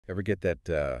Ever get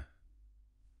that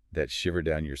shiver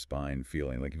down your spine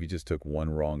feeling? Like if you just took one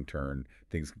wrong turn,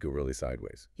 things could go really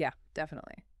sideways. Yeah,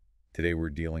 definitely. Today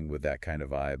we're dealing with that kind of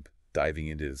vibe, diving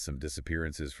into some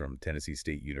disappearances from Tennessee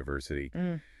State University.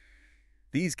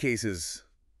 These cases,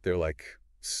 they're like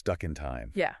stuck in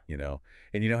time. Yeah.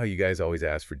 And you know how you guys always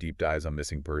ask for deep dives on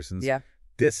missing persons? Yeah.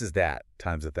 This is that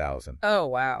times 1,000. Oh,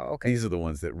 wow. Okay. These are the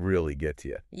ones that really get to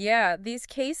you. Yeah, these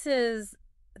cases,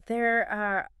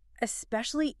 they're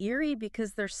especially eerie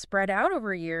because they're spread out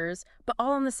over years, but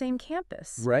all on the same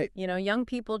campus. Right. Young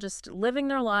people just living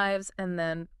their lives and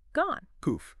then gone.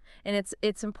 Poof. And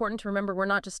it's important to remember we're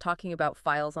not just talking about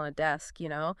files on a desk,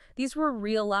 These were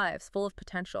real lives full of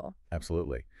potential.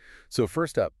 Absolutely. So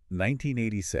first up,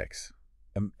 1986.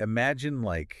 Imagine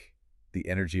like the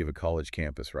energy of a college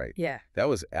campus, right? Yeah. That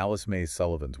was Alice Mae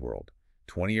Sullivan's world.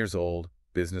 20 years old,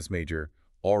 business major,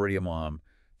 already a mom,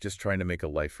 just trying to make a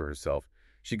life for herself.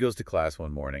 She goes to class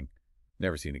one morning,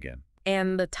 never seen again.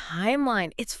 And the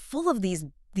timeline, it's full of these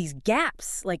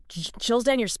gaps, like chills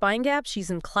down your spine gaps.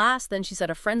 She's in class, then she's at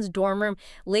a friend's dorm room.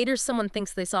 Later, someone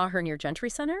thinks they saw her near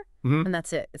Gentry Center, and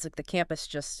that's it. It's like the campus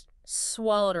just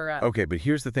swallowed her up. Okay, but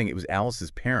here's the thing. It was Alice's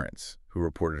parents who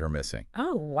reported her missing.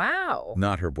 Oh, wow.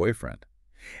 Not her boyfriend.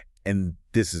 And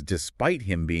this is despite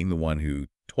him being the one who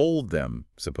told them,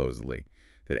 supposedly,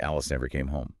 that Alice never came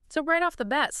home. So right off the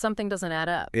bat, something doesn't add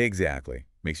up. Exactly.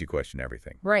 Makes you question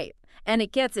everything. Right. And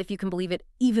it gets, if you can believe it,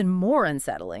 even more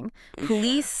unsettling.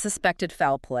 Police suspected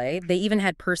foul play. They even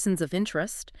had persons of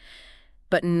interest.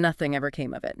 But nothing ever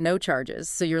came of it. No charges.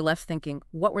 So you're left thinking,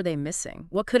 what were they missing?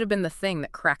 What could have been the thing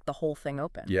that cracked the whole thing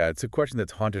open? Yeah, it's a question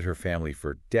that's haunted her family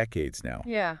for decades now.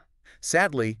 Yeah.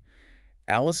 Sadly,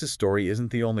 Alice's story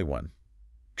isn't the only one.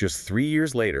 Just 3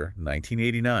 years later,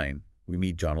 1989, we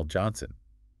meet Donald Johnson.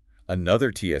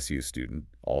 Another TSU student,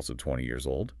 also 20 years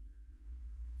old,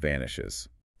 vanishes.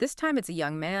 This time it's a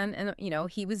young man, and,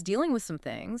 he was dealing with some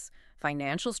things.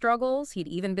 Financial struggles. He'd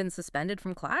even been suspended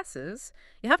from classes.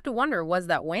 You have to wonder, was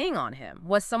that weighing on him?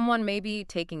 Was someone maybe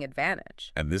taking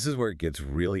advantage? And this is where it gets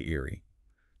really eerie.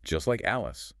 Just like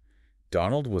Alice,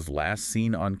 Donald was last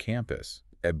seen on campus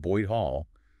at Boyd Hall,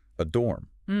 a dorm.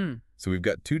 So we've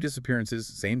got two disappearances,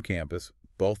 same campus,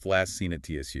 both last seen at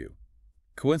TSU.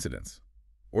 Coincidence?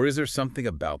 Or is there something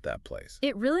about that place?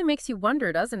 It really makes you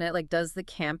wonder, doesn't it? Like, does the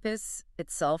campus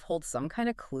itself hold some kind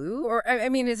of clue? Or,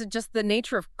 is it just the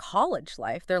nature of college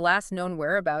life? Their last known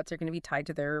whereabouts are going to be tied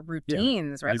to their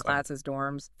routines, right? Classes,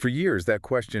 dorms. For years, that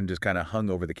question just kind of hung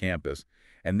over the campus.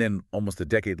 And then almost a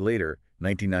decade later,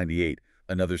 1998,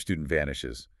 another student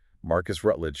vanishes. Marcus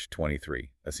Rutledge, 23,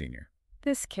 a senior.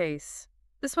 This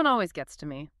one always gets to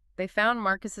me. They found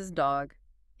Marcus's dog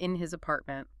in his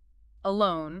apartment,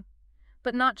 alone.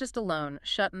 But not just alone,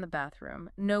 shut in the bathroom.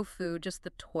 No food, just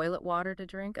the toilet water to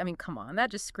drink. Come on,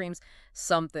 that just screams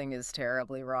something is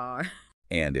terribly wrong.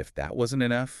 And if that wasn't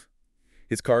enough,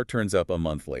 his car turns up a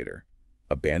month later.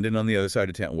 Abandoned on the other side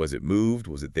of town. Was it moved?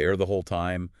 Was it there the whole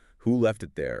time? Who left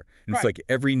it there? And It's like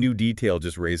every new detail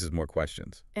just raises more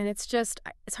questions. And it's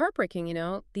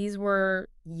heartbreaking, These were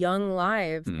young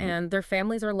lives, and their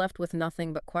families are left with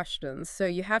nothing but questions. So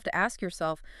you have to ask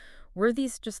yourself, were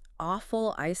these just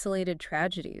awful, isolated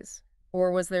tragedies? Or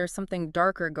was there something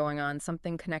darker going on,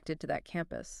 something connected to that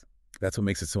campus? That's what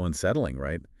makes it so unsettling,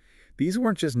 right? These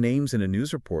weren't just names in a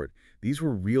news report. These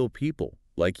were real people,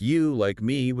 like you, like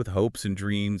me, with hopes and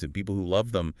dreams and people who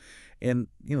love them. And,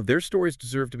 their stories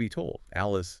deserve to be told.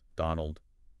 Alice, Donald,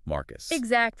 Marcus.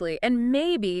 Exactly. And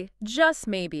maybe, just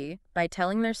maybe, by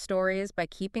telling their stories, by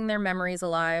keeping their memories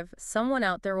alive, someone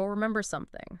out there will remember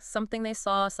something. Something they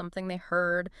saw, something they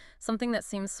heard, something that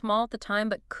seems small at the time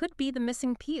but could be the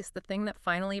missing piece, the thing that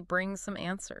finally brings some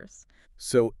answers.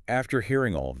 So after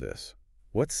hearing all of this,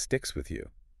 what sticks with you?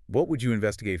 What would you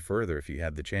investigate further if you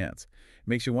had the chance? It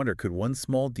makes you wonder, could one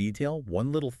small detail,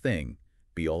 one little thing,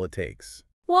 be all it takes?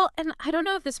 Well, and I don't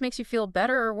know if this makes you feel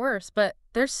better or worse, but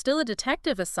there's still a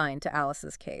detective assigned to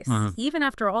Alice's case. Even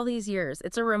after all these years,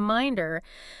 it's a reminder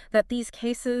that these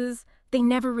cases, they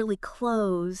never really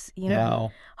close,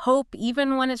 No. Hope,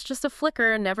 even when it's just a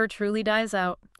flicker, never truly dies out.